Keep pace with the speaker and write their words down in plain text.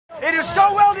It is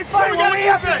so well defined. What we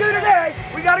have to do today,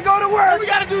 we got to go to work. We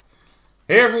got to do.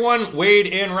 Hey everyone, Wade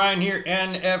and Ryan here,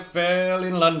 NFL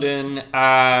in London.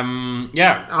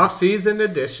 Off-season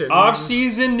edition.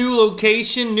 Off-season, new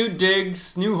location, new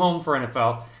digs, new home for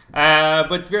NFL.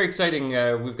 But very exciting.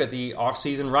 We've got the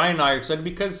off-season. Ryan and I are excited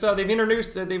because they've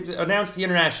announced the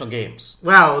international games.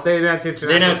 Well, they announced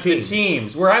the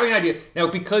teams. We're having an idea now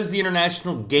because the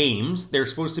international games, they're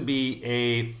supposed to be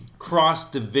a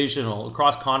cross-divisional,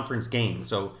 cross-conference game.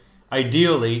 So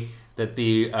ideally, that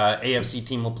the AFC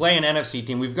team will play an NFC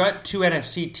team. We've got 2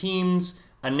 NFC teams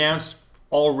announced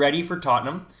already for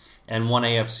Tottenham and 1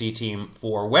 AFC team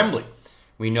for Wembley.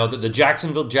 We know that the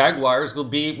Jacksonville Jaguars will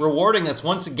be rewarding us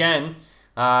once again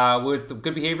with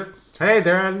good behavior. Hey,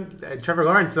 they're on Trevor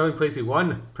Lawrence, the only place he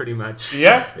won, pretty much.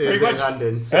 Yeah, pretty much. In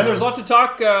London, so. And there's lots of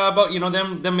talk about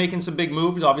them making some big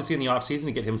moves, obviously in the offseason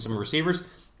to get him some receivers.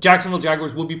 Jacksonville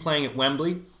Jaguars will be playing at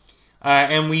Wembley.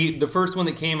 And the first one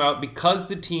that came out, because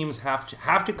the teams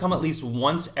have to come at least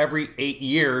once every 8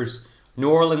 years,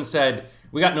 New Orleans said,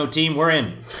 we got no team, we're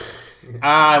in.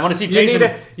 I want to see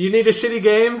Taysom. You need a shitty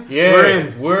game?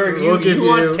 Yeah, we're in. You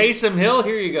want Taysom Hill?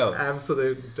 Here you go.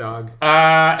 Absolute dog.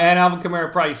 And Alvin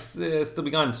Kamara Price still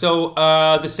be gone. So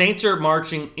the Saints are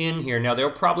marching in here. Now, they're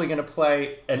probably going to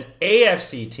play an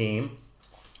AFC team.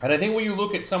 And I think when you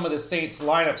look at some of the Saints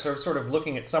lineups, or sort of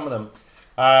looking at some of them,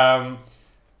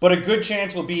 but a good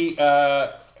chance will be,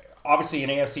 obviously, an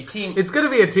AFC team. It's going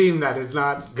to be a team that is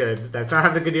not good. That's not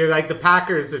having a good year. Like the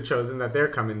Packers have chosen that they're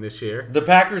coming this year. The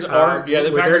Packers are,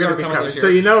 the Packers are coming this year. So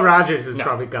you know Rodgers is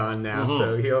probably gone now. Mm-hmm.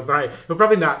 So he'll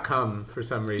probably not come for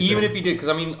some reason. Even if he did, because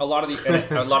I mean, a lot of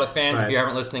fans, right. If you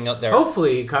aren't listening out there,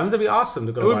 hopefully he comes. It'd be awesome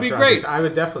to go. It would be great. I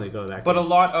would definitely go to that. But a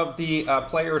lot of the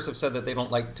players have said that they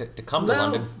don't like to come to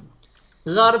London. A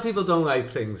lot of people don't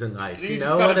like things in life. You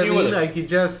know what I mean? Like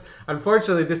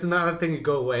unfortunately, this is not a thing you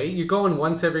go away. You're going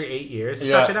once every 8 years.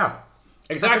 Suck it up.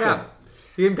 Exactly. Suck it up.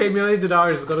 You can pay millions of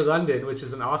dollars to go to London, which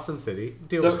is an awesome city.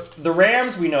 Deal with it. The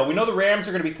Rams, we know the Rams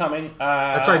are going to be coming.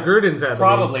 That's why Gruden's had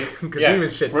probably because he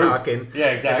was shit talking.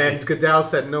 Yeah, exactly. And then Goodell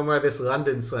said, "No more of this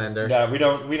London slander." Yeah, we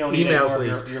don't need any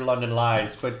more of your London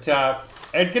lies. But it's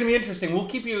going to be interesting. We'll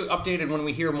keep you updated when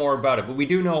we hear more about it. But we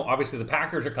do know, obviously, the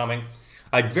Packers are coming.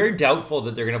 Very doubtful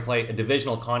that they're going to play a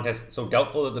divisional contest. So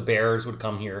doubtful that the Bears would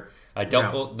come here.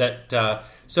 Doubtful that.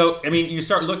 So I mean, you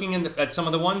start looking at some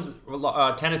of the ones.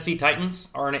 Tennessee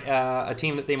Titans are a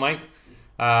team that they might.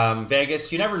 Vegas,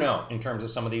 you never know in terms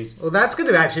of some of these. Well, that's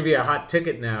going to actually be a hot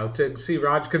ticket now to see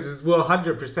Rodgers, because it's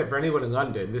 100% for anyone in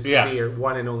London. This could be your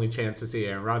one and only chance to see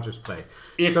Aaron Rodgers play.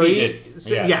 If he did.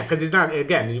 Yeah, because he's not,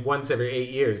 again, once every 8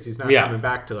 years, he's not coming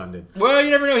back to London. Well, you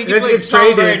never know. He gets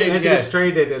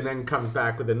traded and then comes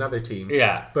back with another team.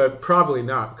 Yeah. But probably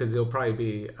not, because he'll probably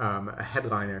be a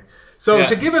headliner. So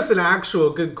to give us an actual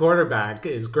good quarterback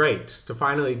is great, to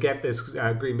finally get this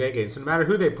Green Bay game. So no matter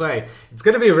who they play, it's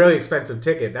going to be a really expensive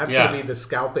ticket. That's going to be the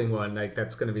scalping one. Like,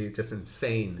 that's going to be just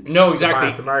insane. No, exactly. To buy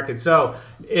off the market. So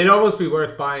it'd almost be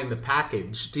worth buying the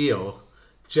package deal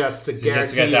just to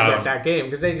guarantee you get that game,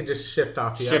 because they can just shift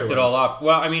off the other ones. Shift it all off.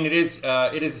 Well, I mean, it is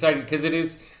exciting because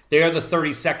they are the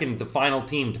 32nd, the final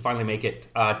team to finally make it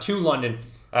to London.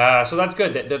 So that's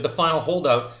good. The final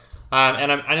holdout.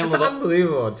 It's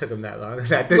unbelievable it took them that long.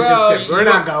 We're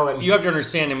not going. You have to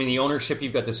understand, I mean, the ownership,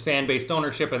 you've got this fan-based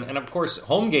ownership, and of course,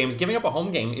 home games, giving up a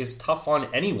home game is tough on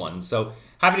anyone. So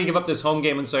having to give up this home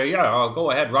game and say, I'll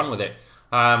go ahead, run with it.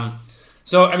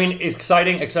 So, I mean, it's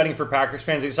exciting for Packers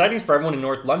fans, exciting for everyone in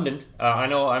North London. I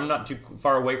know I'm not too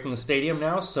far away from the stadium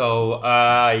now, so,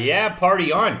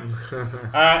 party on.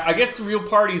 I guess the real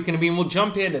party is going to be, and we'll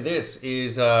jump into this,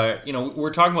 is,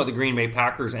 we're talking about the Green Bay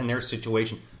Packers and their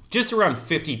situation. Just around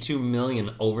 $52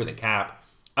 million over the cap,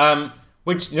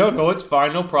 which it's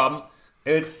fine, no problem.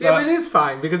 It's but it is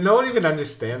fine because no one even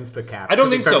understands the cap. I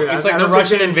don't think so. It's like the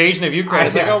Russian invasion of Ukraine.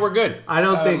 It's like, we're good. I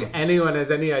don't think anyone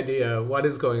has any idea what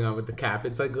is going on with the cap.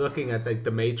 It's like looking at like the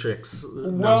Matrix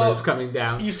numbers coming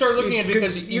down. You start looking at it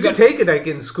because you can take it like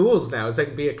in schools now. It's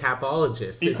like be a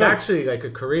capologist. It's actually like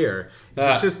a career.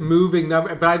 It's just moving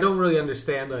number, but I don't really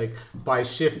understand like by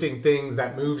shifting things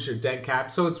that moves your dead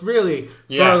cap. So it's really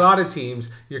for a lot of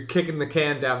teams, you're kicking the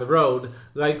can down the road,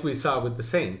 like we saw with the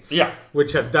Saints,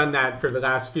 which have done that for the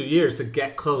last few years to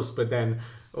get close, but then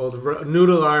old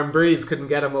noodle arm Breeze couldn't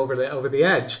get them over the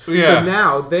edge. So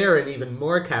now they're in even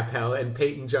more cap hell, and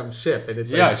Peyton jumped ship, and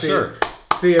it's like,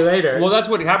 see you later. Well, that's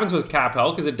what happens with cap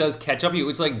hell, because it does catch up you.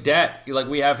 It's like debt. Like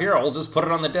we have here, I'll just put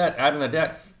it on the debt, add in the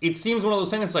debt. It seems one of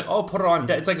those things. It's like, put it on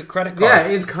debt. It's like a credit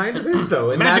card. Yeah, it kind of is though.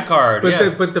 And Magic card.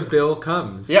 But the bill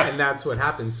comes, and that's what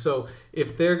happens. So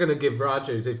if they're going to give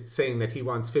Rodgers, if saying that he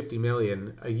wants $50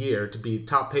 million a year to be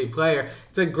top paid player,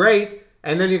 it's like great.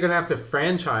 And then you're going to have to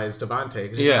franchise Davante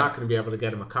because you're not going to be able to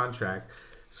get him a contract.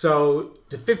 So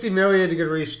to $50 million, you're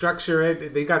going to restructure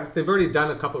it. They've already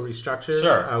done a couple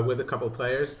restructures with a couple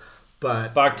players,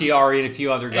 but Bakhtiari and a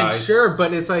few other guys.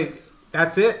 But it's like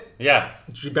that's it. Yeah,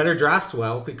 you better draft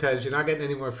well because you're not getting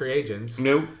any more free agents.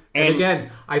 Nope. And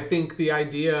again, I think the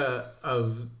idea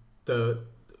of those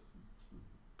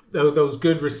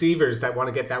good receivers that want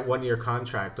to get that 1 year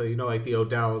contract, like the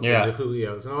Odells and the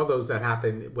Julios and all those that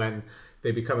happen when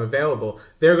they become available.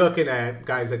 They're looking at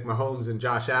guys like Mahomes and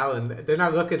Josh Allen. They're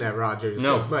not looking at Rodgers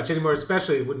as much anymore,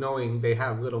 especially with knowing they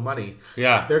have little money.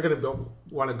 Yeah. They're going to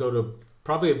want to go to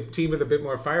probably a team with a bit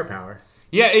more firepower.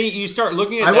 Yeah, and you start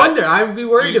looking at I wonder. I'd be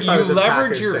worried if I was a Packers fan. You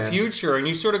leverage your future, and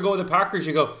you sort of go with the Packers.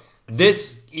 You go,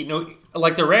 this,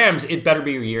 like the Rams, it better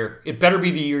be your year. It better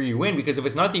be the year you win, because if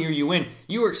it's not the year you win,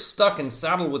 you are stuck and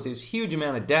saddled with this huge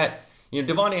amount of debt.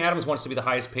 Davante Adams wants to be the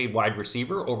highest paid wide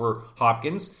receiver over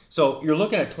Hopkins. So you're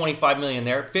looking at $25 million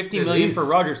there, $50 million for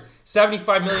Rodgers,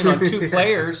 $75 million on two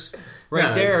players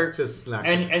there. It's just not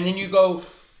and then you go,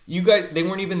 you guys, they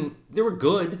were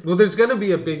good. Well, there's going to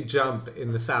be a big jump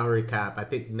in the salary cap, I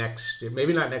think, next year.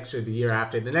 Maybe not next year, the year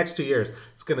after. The next 2 years,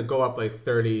 it's going to go up like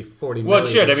 30, 40 million. Well, it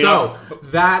should.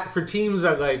 That, for teams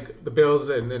that like the Bills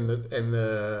and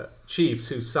the Chiefs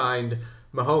who signed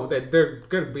Mahomes, they're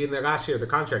going to be in their last year of the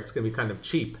contract. It's going to be kind of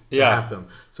cheap to have them.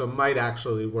 So it might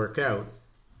actually work out.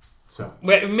 So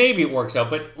maybe it works out,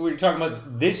 but we're talking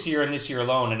about this year and this year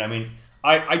alone. And I mean,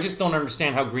 I just don't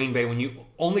understand how Green Bay, when you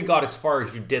only got as far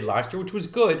as you did last year, which was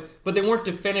good, but they weren't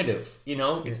definitive. They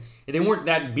weren't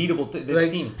that beatable to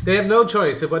this team. They have no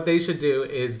choice. What they should do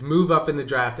is move up in the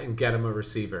draft and get him a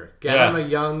receiver. Get him a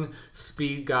young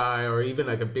speed guy or even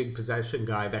like a big possession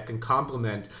guy that can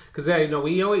complement. Because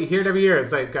we always hear it every year.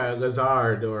 It's like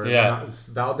Lazard or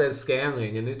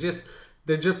Valdez-Scantling, and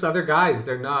they're just other guys.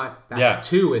 They're not that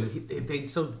two, and they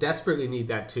so desperately need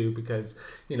that two because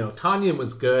Tanyan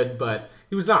was good, but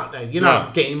he was not. You're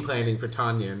not game planning for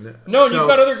Tanyan. No, you've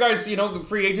got other guys,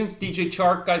 free agents, DJ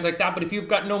Chark, guys like that. But if you've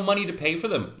got no money to pay for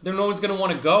them, then no one's going to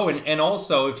want to go. And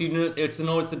also, if it's the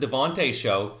Davante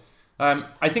show,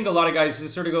 I think a lot of guys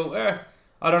just sort of go,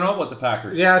 I don't know about the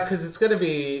Packers. Yeah, because it's going to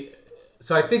be.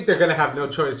 So I think they're going to have no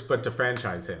choice but to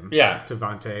franchise him,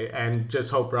 Davante, and just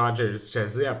hope Rodgers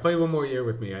says, play one more year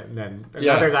with me, and then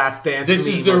another last dance. This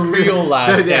is the real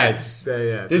last dance.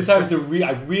 This time's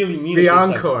I really mean it. The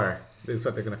encore is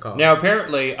what they're going to call it. Now,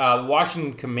 apparently, the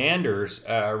Washington Commanders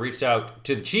reached out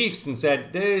to the Chiefs and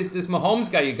said, this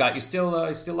Mahomes guy you got, you still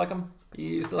like him?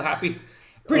 You still happy?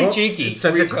 Pretty cheeky. It's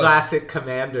such a classic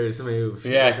Commanders move,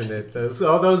 isn't it?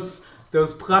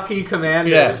 Those plucky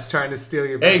Commanders trying to steal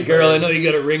your best Hey, girl, player. I know you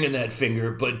got a ring in that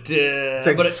finger, but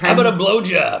how about a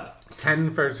blowjob?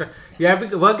 10 first. Yeah,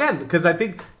 well, again, because I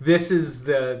think this is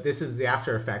the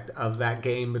after effect of that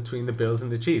game between the Bills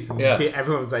and the Chiefs. And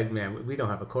everyone was like, man, we don't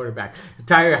have a quarterback.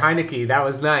 Tyler Heineke, that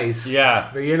was nice. Yeah.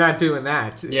 But you're not doing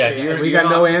that. Yeah, we got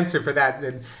no answer for that.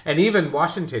 And even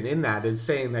Washington in that is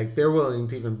saying, like, they're willing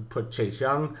to even put Chase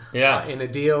Young in a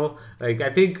deal. Like,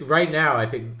 I think right now,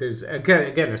 there's,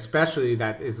 again, especially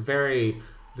that is very...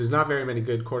 There's not very many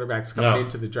good quarterbacks coming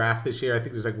into the draft this year. I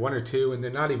think there's like one or two, and they're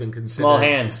not even considered. Small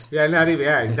hands. Yeah, not even.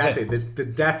 Yeah, exactly. the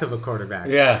death of a quarterback.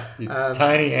 Yeah,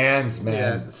 tiny hands,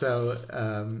 man. Yeah. So.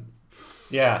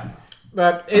 Yeah.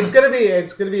 But it's gonna be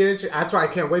interesting. That's why I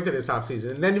can't wait for this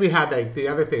offseason. And then we had like the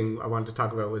other thing I wanted to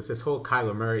talk about was this whole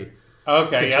Kyler Murray.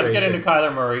 Okay, let's get into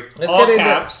Kyler Murray.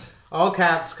 All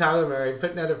caps, Kyler Murray,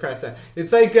 putting out a press release.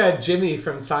 It's like Jimmy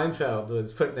from Seinfeld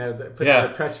was putting out a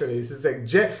press release. It's like,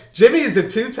 Jimmy is a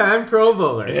 2-time Pro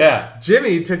Bowler. Yeah.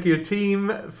 Jimmy took your team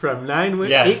from 8 wins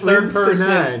to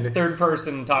 9. Third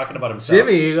person talking about himself.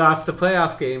 Jimmy lost a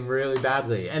playoff game really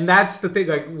badly. And that's the thing,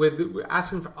 like, with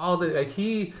asking for all the, like,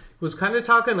 he was kind of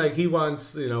talking like he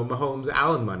wants, Mahomes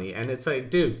Allen money. And it's like,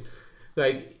 dude,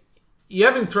 like, you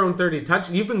haven't thrown 30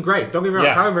 touchdowns. You've been great. Don't get me wrong.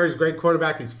 Kyler Murray's a great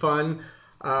quarterback. He's fun.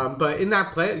 But in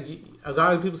that play, a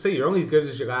lot of people say you're only as good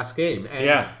as your last game.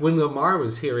 And when Lamar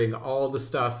was hearing all the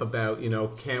stuff about,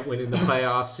 can't win in the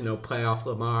playoffs, playoff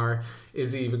Lamar,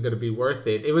 is he even going to be worth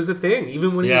it? It was a thing,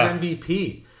 even when he was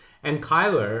MVP. And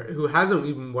Kyler, who hasn't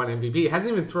even won MVP,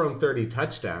 hasn't even thrown 30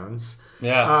 touchdowns.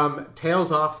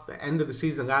 Tails off the end of the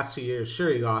season last 2 years. Sure,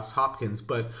 he lost Hopkins,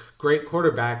 but great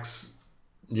quarterbacks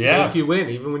make you win,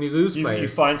 even when you lose players. You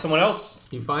find someone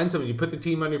else. You find someone. You put the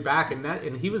team on your back,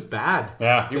 and he was bad.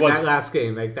 Yeah, he was. That last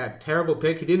game, like that terrible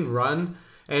pick. He didn't run,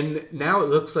 and now it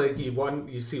looks like he won.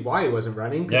 You see why he wasn't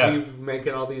running because he was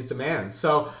making all these demands.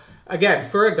 So again,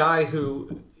 for a guy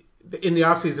who in the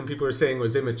offseason people were saying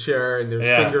was immature and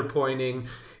there's finger pointing.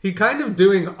 He kind of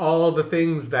doing all the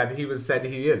things that he was said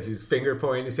he is. He's finger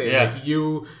pointing, saying like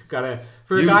you gotta.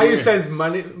 For a guy who says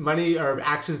money or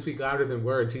actions speak louder than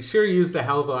words, he sure used a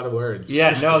hell of a lot of words.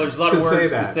 Yeah, no, there's a lot of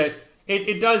words to say.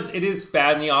 It is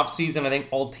bad in the offseason. I think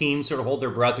all teams sort of hold their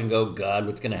breath and go, God,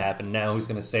 what's going to happen now? Who's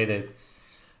going to say this?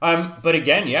 But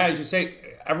again, as you say,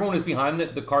 everyone was behind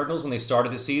the Cardinals when they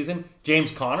started the season.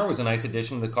 James Conner was a nice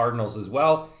addition to the Cardinals as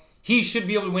well. He should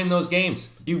be able to win those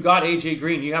games. You got A.J.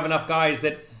 Green. You have enough guys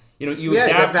that, you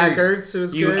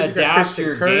adapt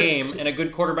your game, and a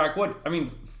good quarterback would. I mean,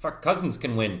 Cousins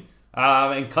can win.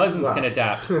 And Cousins can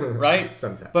adapt, right?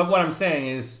 Sometimes. But what I'm saying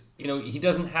is, he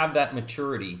doesn't have that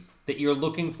maturity that you're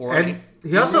looking for. And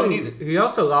he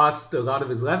also lost a lot of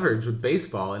his leverage with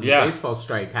baseball and the baseball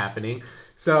strike happening.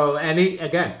 So, and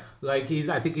I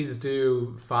think he's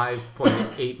due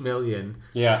 $5.8 million.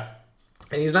 Yeah.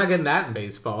 And he's not getting that in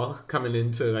baseball, coming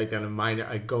into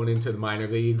going into the minor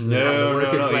leagues.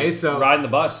 So riding the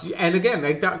bus. And again,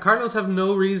 the Cardinals have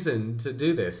no reason to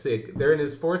do this. They're in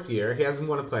his fourth year. He hasn't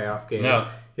won a playoff game. No.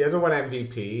 He hasn't won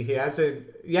MVP. He hasn't.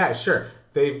 Yeah, sure,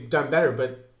 they've done better,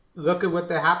 but look at what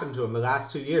happened to him the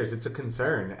last 2 years. It's a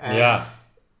concern. And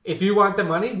if you want the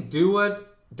money, do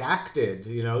what Dak did.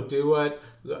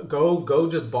 Go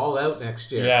just ball out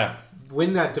next year. Yeah.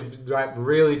 Win that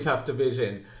really tough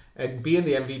division. And be in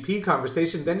the MVP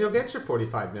conversation, then you'll get your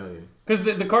 $45 million. Because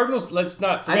the Cardinals, let's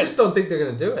not forget. I just don't think they're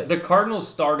going to do it. The Cardinals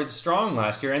started strong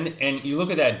last year, and you look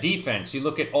at that defense. You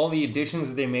look at all the additions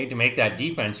that they made to make that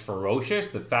defense ferocious.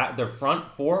 Their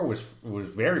front four was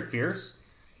very fierce.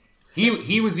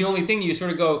 He was the only thing you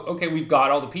sort of go, okay, we've got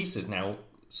all the pieces now.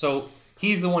 So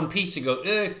he's the one piece you go,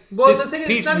 the thing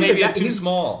piece is maybe too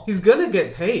small. He's going to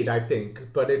get paid, I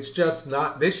think, but it's just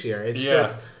not this year. It's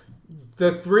just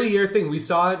the 3-year thing. We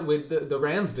saw it with the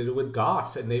Rams did it with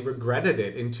Goff, and they regretted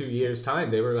it in 2 years'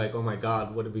 time. They were like, oh my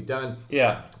God, what have we done?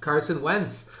 Yeah. Carson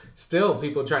Wentz, still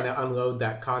people trying to unload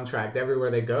that contract.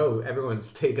 Everywhere they go, everyone's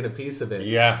taking a piece of it.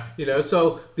 Yeah.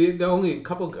 So the only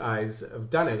couple guys have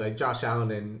done it, like Josh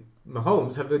Allen and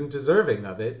Mahomes, have been deserving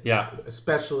of it. Yeah.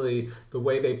 Especially the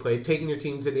way they played, taking your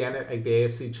team to the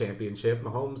AFC Championship.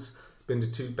 Mahomes been to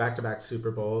 2 back-to-back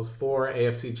Super Bowls, 4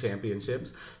 AFC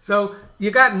championships. So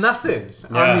you got nothing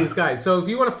on these guys. So if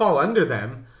you want to fall under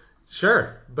them,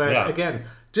 sure. But again,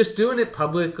 just doing it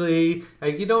publicly,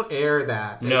 you don't air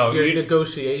that. No, your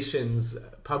negotiations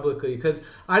publicly, because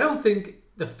I don't think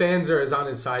the fans are as on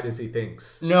his side as he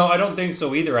thinks. No, I don't think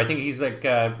so either. I think he's like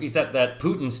he's at that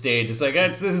Putin stage. It's like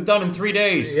this is done in 3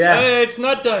 days. Yeah, it's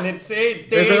not done. It's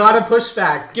There's a lot of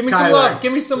pushback. Give me some love.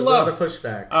 Give me some love. A lot of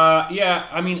pushback.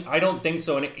 I mean, I don't think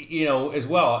so. And as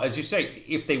well as you say,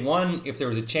 if they won, if there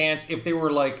was a chance, if they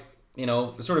were like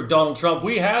sort of Donald Trump,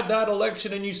 we had that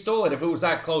election and you stole it. If it was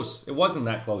that close, it wasn't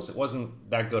that close. It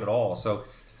wasn't that good at all. So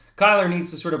Kyler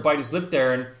needs to sort of bite his lip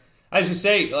there. And as you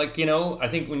say, I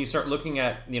think when you start looking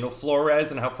at,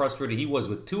 Flores and how frustrated he was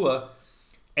with Tua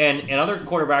and other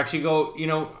quarterbacks, you go,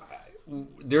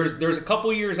 there's a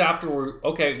couple years after where,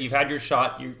 okay, you've had your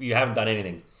shot, you haven't done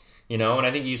anything, and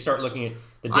I think you start looking at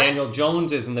the Daniel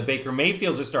Joneses and the Baker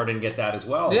Mayfields are starting to get that as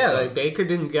well. Yeah, like Baker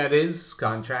didn't get his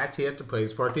contract. He had to play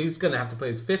his fourth. He's going to have to play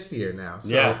his fifth year now.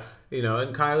 So,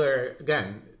 and Kyler,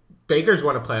 again, Baker's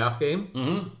won a playoff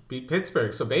game, beat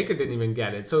Pittsburgh, so Baker didn't even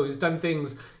get it. So he's done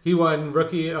things. He won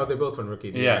rookie. Oh, they both won rookie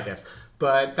of the year, I guess.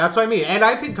 But that's what I mean. And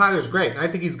I think Kyler's great. And I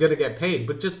think he's going to get paid.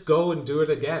 But just go and do it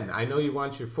again. I know you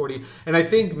want your 40. And I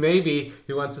think maybe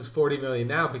he wants his $40 million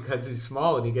now because he's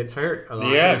small and he gets hurt a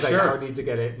lot. Yeah, he's sure. I need to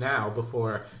get it now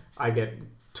before I get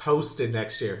toasted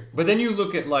next year. But then you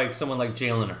look at someone like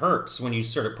Jalen Hurts when you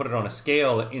sort of put it on a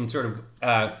scale in sort of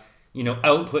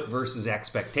output versus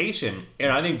expectation.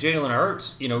 And I think Jalen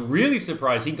Hurts, really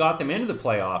surprised he got them into the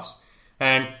playoffs.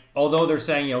 And although they're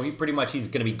saying, he's going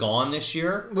to be gone this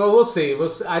year. Well, we'll see.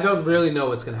 I don't really know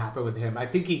what's going to happen with him. I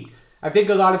think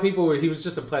a lot of people he was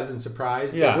just a pleasant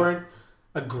surprise. Yeah. They weren't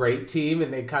a great team,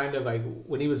 and they kind of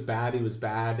when he was bad, he was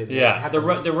bad. And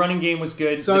the running game was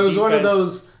good. So it was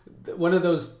one of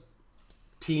those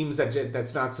teams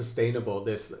that's not sustainable.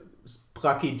 This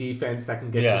plucky defense that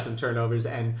can get you some turnovers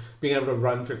and being able to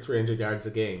run for 300 yards a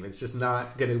game. It's just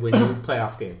not going to win you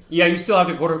playoff games. Yeah, you still have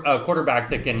a quarterback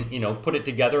that can put it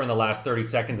together in the last 30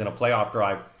 seconds in a playoff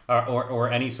drive or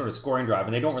any sort of scoring drive,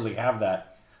 and they don't really have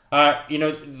that.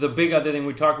 The big other thing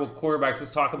we talk about quarterbacks,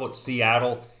 let's talk about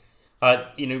Seattle.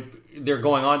 They're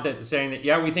going on saying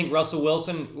that, we think Russell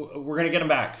Wilson, we're going to get him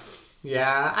back.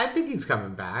 Yeah, I think he's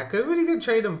coming back. What are you going to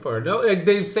trade him for? No,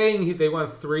 they're saying they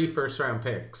want 3 first-round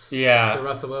picks. Yeah, for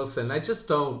Russell Wilson. I just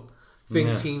don't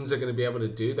think teams are going to be able to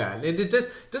do that. And it just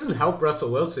doesn't help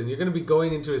Russell Wilson. You're going to be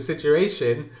going into a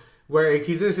situation where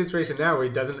he's in a situation now where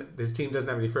his team doesn't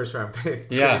have any first round picks.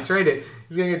 He's going to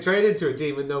get traded to a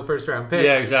team with no first round picks.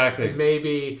 Yeah, exactly. And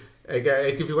maybe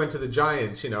if he went to the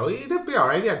Giants, he'd be all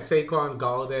right. He'd have Saquon,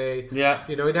 Galladay. Yeah.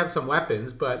 He'd have some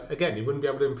weapons, but again, he wouldn't be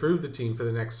able to improve the team for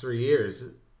the next 3 years.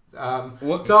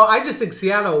 So I just think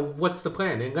Seattle, what's the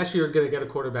plan? Unless you're going to get a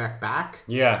quarterback back,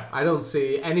 I don't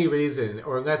see any reason,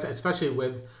 or unless, especially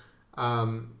with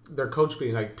their coach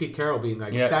being like Pete Carroll being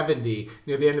like 70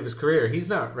 near the end of his career, he's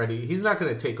not ready. He's not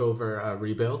going to take over a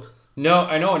rebuild. No,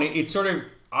 I know, and it's sort of.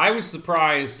 I was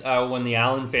surprised when the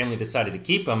Allen family decided to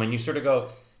keep him, and you sort of go,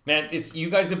 man, you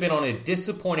guys have been on a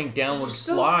disappointing downward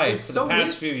slide for the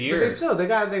past few years. But they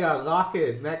got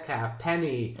Lockett, Metcalf,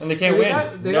 Penny, and they can't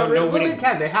win. They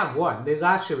can. They have won.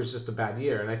 Last year was just a bad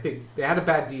year, and I think they had a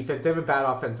bad defense. They have a bad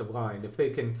offensive line. If they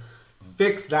can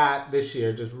fix that this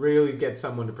year, just really get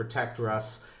someone to protect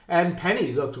Russ. And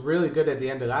Penny looked really good at the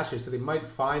end of last year, so they might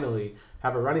finally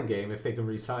have a running game if they can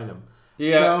re-sign him.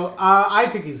 Yeah. So I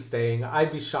think he's staying.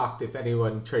 I'd be shocked if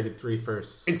anyone traded 3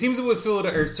 firsts. It seems that with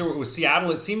with Seattle,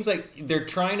 it seems like they're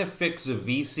trying to fix a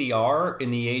VCR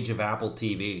in the age of Apple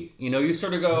TV. You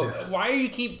sort of go, why do you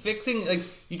keep fixing? Like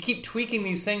you keep tweaking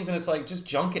these things, and it's like just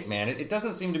junk it, man. It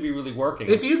doesn't seem to be really working.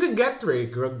 If you can get 3,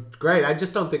 great. I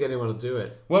just don't think anyone will do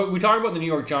it. Well, we talked about the New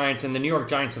York Giants, and the New York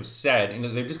Giants have said,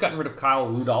 they've just gotten rid of Kyle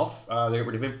Rudolph. They got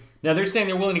rid of him. Now, they're saying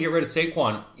they're willing to get rid of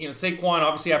Saquon. Saquon,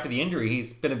 obviously, after the injury,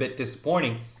 he's been a bit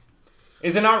disappointing.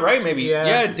 Is it not right? Maybe,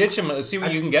 ditch him. See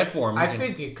what you can get for him. I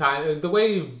think you the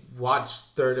way you've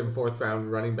watched 3rd and 4th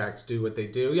round running backs do what they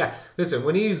do. Yeah, listen,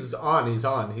 when he's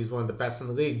on. He's one of the best in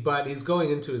the league. But he's going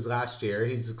into his last year.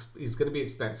 He's going to be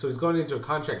expensive. So he's going into a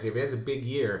contract. If he has a big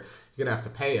year, you're going to have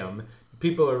to pay him.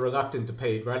 People are reluctant to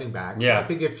pay running backs. Yeah.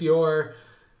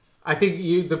 I think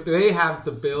they have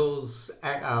the Bills,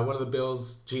 one of the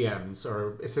Bills GMs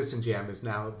or assistant GM is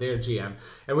now their GM.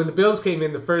 And when the Bills came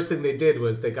in, the first thing they did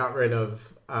was they got rid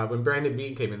of, when Brandon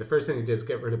Beane came in, the first thing they did was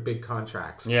get rid of big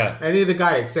contracts. Yeah. Any of the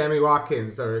guys, like Sammy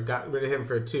Watkins, or got rid of him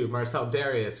for 2, Marcel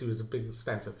Darius, who was a big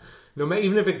expensive.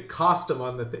 Even if it cost them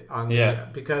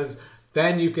because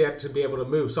then you get to be able to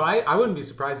move. So I wouldn't be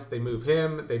surprised if they move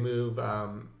him, they move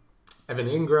Evan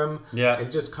Ingram,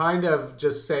 and just kind of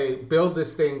say build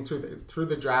this thing through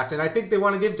the draft, and I think they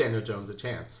want to give Daniel Jones a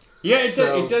chance. Yeah,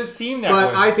 it does seem that way.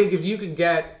 But I think if you could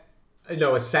get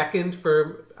a second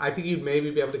for, I think you'd maybe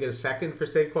be able to get a second for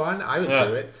Saquon. I would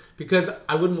do it because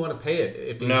I wouldn't want to pay it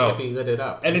if he lit it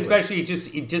up. And especially it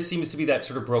just seems to be that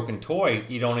sort of broken toy.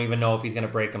 You don't even know if he's going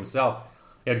to break himself.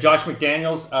 Josh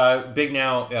McDaniels, big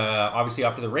now, obviously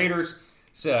after the Raiders,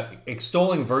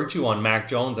 extolling virtue on Mac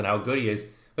Jones and how good he is.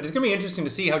 But it's going to be interesting to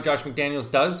see how Josh McDaniels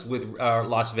does with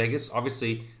Las Vegas.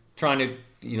 Obviously, trying to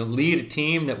lead a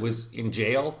team that was in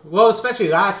jail. Well, especially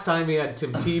last time he had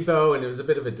Tim Tebow, and it was a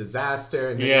bit of a disaster.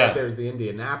 And then there's the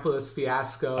Indianapolis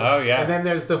fiasco. Oh yeah. And then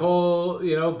there's the whole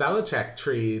Belichick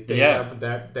tree thing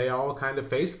that they all kind of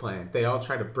faceplant. They all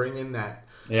try to bring in that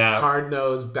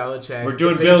hard-nosed Belichick. We're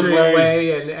doing Bill's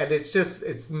way, and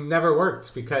it's never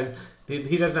worked because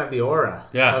he doesn't have the aura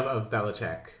of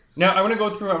Belichick. Now, I want to go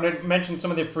through, I'm going to mention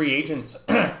some of the free agents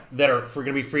that are going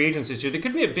to be free agents this year. There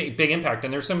could be a big impact.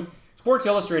 And there's some, Sports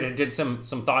Illustrated did some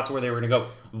thoughts where they were going to go.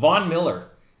 Von Miller.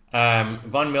 I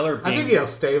think he'll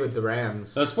stay with the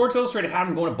Rams. Sports Illustrated had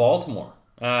him going to Baltimore,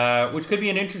 which could be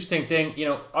an interesting thing.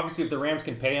 Obviously, if the Rams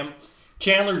can pay him.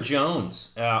 Chandler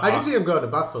Jones. I can see him going to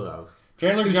Buffalo.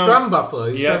 He's from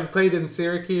Buffalo. He's played in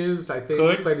Syracuse. I think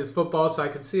he played his football, so I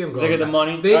can see him going. They get the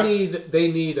money.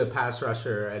 They need a pass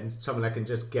rusher and someone that can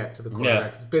just get to the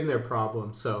quarterback. It's been their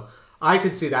problem, so I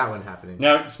could see that one happening.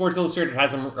 Now, Sports Illustrated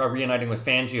has him reuniting with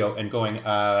Fangio and going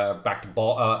back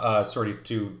to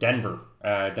to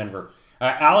Denver.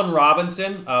 Allen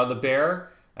Robinson, the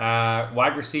Bear,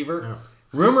 wide receiver. Yeah.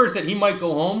 Rumors that he might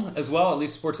go home as well. At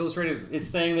least Sports Illustrated is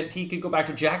saying that he could go back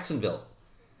to Jacksonville.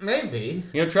 Maybe.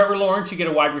 Trevor Lawrence, you get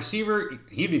a wide receiver,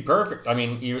 he'd be perfect. I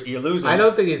mean, you lose him. I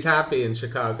don't think he's happy in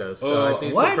Chicago, so I'd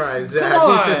be surprised. Come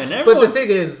on. But the thing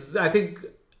is, I think,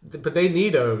 but they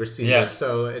need a receiver. Yeah.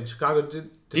 So in Chicago,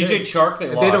 DJ Chark, they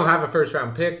lost. They don't have a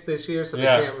first-round pick this year, so they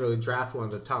can't really draft one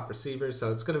of the top receivers.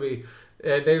 So it's going to be,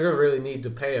 they're going to really need to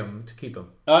pay him to keep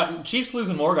him. Chiefs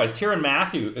losing more guys. Tyrann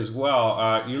Mathieu as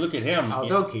well. You look at him. Oh,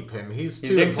 they'll keep him. He's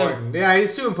too important. So? Yeah,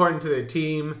 he's too important to their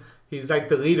team. He's like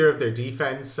the leader of their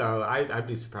defense, so I'd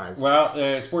be surprised.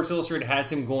 Well, Sports Illustrated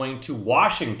has him going to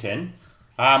Washington.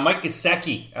 Mike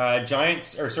Gesicki,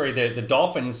 the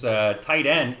Dolphins tight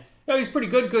end. He's pretty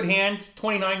good hands,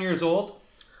 29 years old.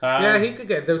 He could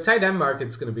get, the tight end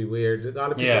market's going to be weird. A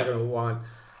lot of people are going to want.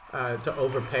 to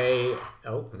overpay.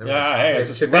 Oh, never Yeah, mind. hey, Yeah, it's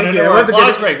just should run make into it. It our was a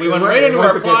applause good- break. We it went was- right it into was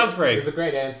our a good- applause break. It was a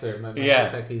great answer, my man. Yeah.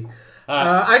 Seki.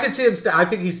 I could see him. I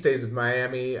think he stays with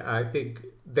Miami. I think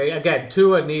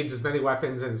Tua needs as many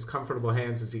weapons and as comfortable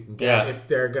hands as he can get if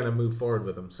they're going to move forward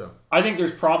with him. So I think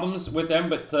there's problems with them,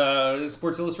 but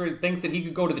Sports Illustrated thinks that he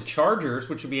could go to the Chargers,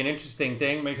 which would be an interesting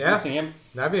thing. Maybe see him.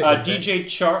 That'd be a good DJ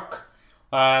Chark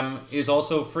is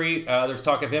also free. There's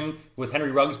talk of him with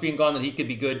Henry Ruggs being gone that he could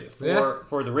be good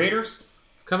for the Raiders.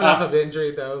 Coming off of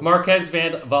injury, though. Marquez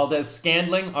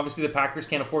Valdez-Scantling. Obviously, the Packers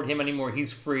can't afford him anymore.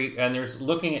 He's free, and there's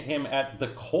looking at him at the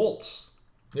Colts.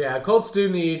 Yeah, Colts do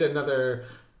need another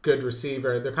good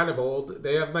receiver. They're kind of old.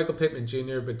 They have Michael Pittman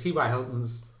Jr., but T.Y.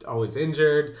 Hilton's always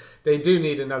injured. They do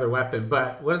need another weapon,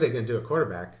 but what are they going to do at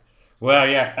quarterback? Well,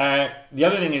 yeah. The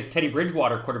other thing is Teddy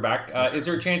Bridgewater, quarterback. Is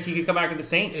there a chance he could come back to the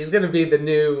Saints? He's going to be the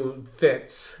new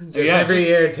Fitz. Every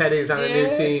year, Teddy's on a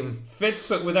new team. Fitz,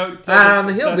 but without...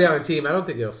 he'll be on a team. I don't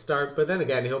think he'll start, but then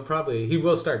again, he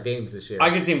will start games this year.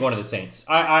 I could see him going to the Saints.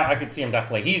 I could see him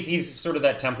definitely. He's sort of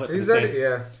that template for the Saints.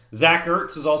 Yeah. Zach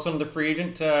Ertz is also another free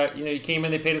agent. He came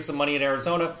in, they paid us some money in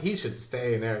Arizona. He should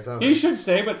stay in Arizona. He should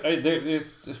stay, but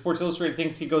Sports Illustrated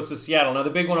thinks he goes to Seattle. Now, the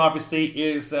big one, obviously,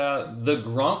 is the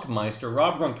Gronkmeister,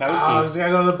 Rob Gronkowski. Oh, he's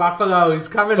going to go to Buffalo. He's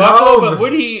coming Buffalo, home. but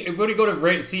would he go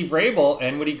to see Vrabel,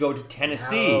 and would he go to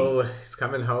Tennessee? Oh, he's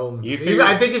coming home.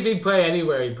 I think if he'd play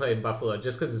anywhere, he'd play in Buffalo,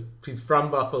 just because he's from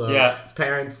Buffalo. Yeah. His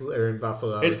parents are in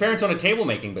Buffalo. His parents own a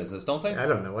table-making business, don't they? I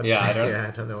don't know what.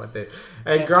 I don't know what they.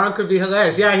 And Gronk would be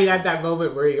hilarious. Yeah, he had that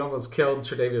moment where he almost killed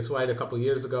Tre'Davious White a couple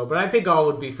years ago, but I think all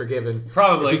would be forgiven.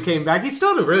 Probably. If he came back. He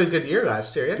still had a really good year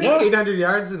last year. He had 800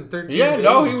 yards and 13 games.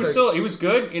 No, he was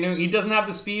good. He doesn't have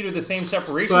the speed or the same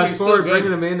separation, but he's still good.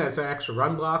 Bringing him in as an extra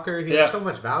run blocker, he has so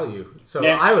much value. So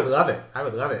I would love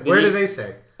it. Where do they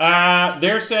say?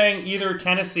 They're saying either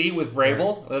Tennessee with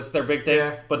Vrabel. That's their big thing.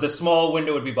 Yeah. But the small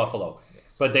window would be Buffalo.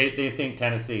 But they think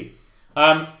Tennessee.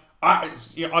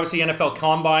 Obviously, NFL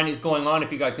Combine is going on.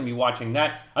 If you guys can be watching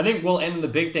that, I think we'll end in the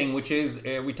big thing, which is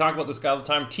we talk about this guy all the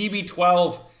time.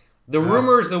 TB12.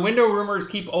 The window rumors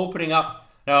keep opening up.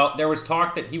 Now there was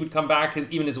talk that he would come back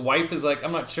because even his wife is like,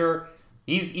 I'm not sure.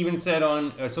 He's even said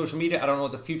on social media, I don't know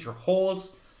what the future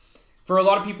holds. For a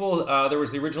lot of people, there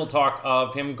was the original talk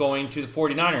of him going to the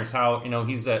 49ers. How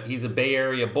he's a Bay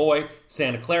Area boy,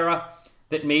 Santa Clara.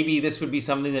 That maybe this would be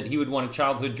something that he would want a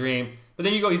childhood dream. But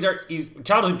then you go, he's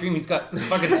childhood dream. He's got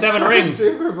fucking 7 rings,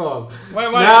 Super Bowl. What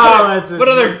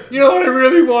other? You know what I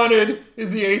really wanted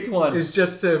is the 8th one. Is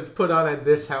just to put on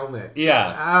this helmet.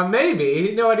 Yeah, maybe.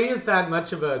 You know what? He is that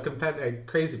much of a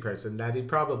crazy person that he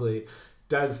probably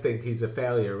does think he's a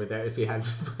failure with that if he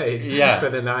hasn't played for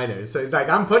the Niners. So he's like,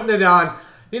 I'm putting it on.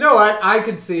 You know what? I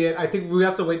could see it. I think we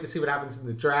have to wait to see what happens in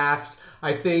the draft.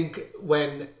 I think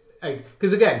when.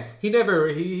 Because again,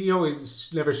 he always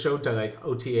never showed to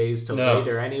OTAs till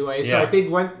later anyway. So I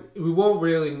think we won't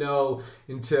really know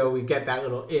until we get that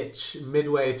little itch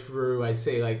midway through. I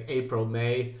say April,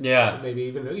 May, maybe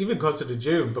even closer to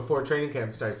June before training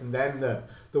camp starts, and then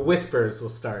the whispers will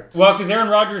start. Well, because Aaron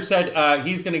Rodgers said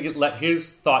he's going to let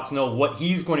his thoughts know what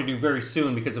he's going to do very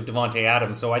soon because of Devontae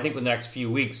Adams. So I think in the next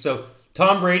few weeks. So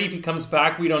Tom Brady, if he comes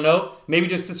back, we don't know. Maybe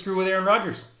just to screw with Aaron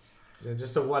Rodgers. Yeah,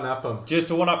 just to one-up them. Just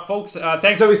to one-up folks.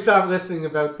 Thanks. So we stopped listening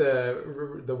about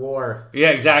the war. Yeah,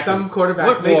 exactly. Some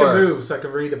quarterback make a move so I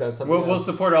can read about something We'll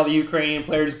support all the Ukrainian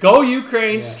players. Go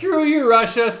Ukraine! Yeah. Screw you,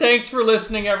 Russia! Thanks for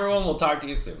listening, everyone. We'll talk to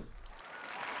you soon.